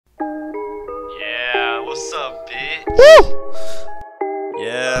What's up, bitch? Woo!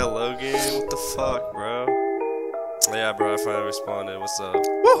 Yeah, Logannn, what the fuck, bro? Yeah, bro, I finally responded. What's up?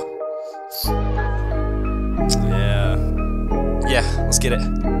 Woo! Yeah, let's get it.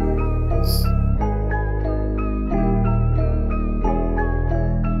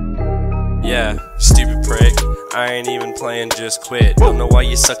 Yeah, stupid prick. I ain't even playing, just quit. Don't know why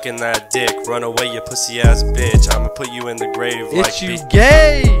you sucking that dick. Run away, you pussy ass bitch. I'ma put you in the grave like It's you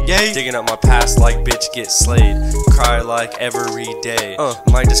gay! Digging up my past like bitch get slayed. Cry like every day.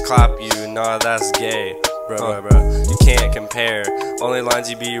 Might just clap you, nah that's gay. Bro, you can't compare. Only lines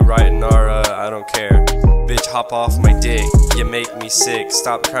you be writing are I don't care. Bitch, hop off my dick, you make me sick.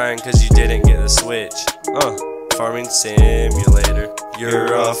 Stop crying cause you didn't get the switch. Farming simulator.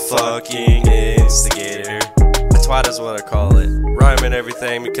 You're a fucking instigator. A twat is what I call it. Rhyming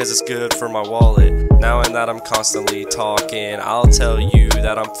everything because it's good for my wallet. Now and that I'm constantly talking, I'll tell you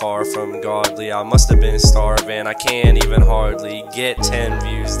that I'm far from godly. I must have been starving, I can't even hardly get 10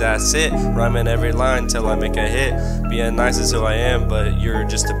 views, that's it. Rhyming every line till I make a hit. Being nice is who I am, but you're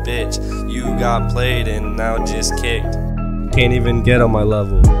just a bitch. You got played and now just kicked. Can't even get on my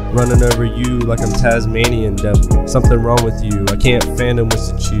level. Running over you like I'm Tasmanian devil. Something wrong with you, I can't fandom which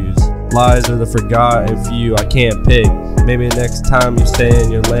to choose. Lies are the forgotten few, I can't pick. Maybe next time you stay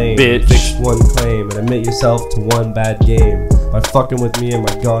in your lane. Bitch. Fix one claim and admit yourself to one bad game by fucking with me and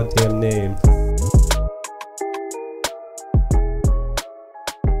my goddamn name.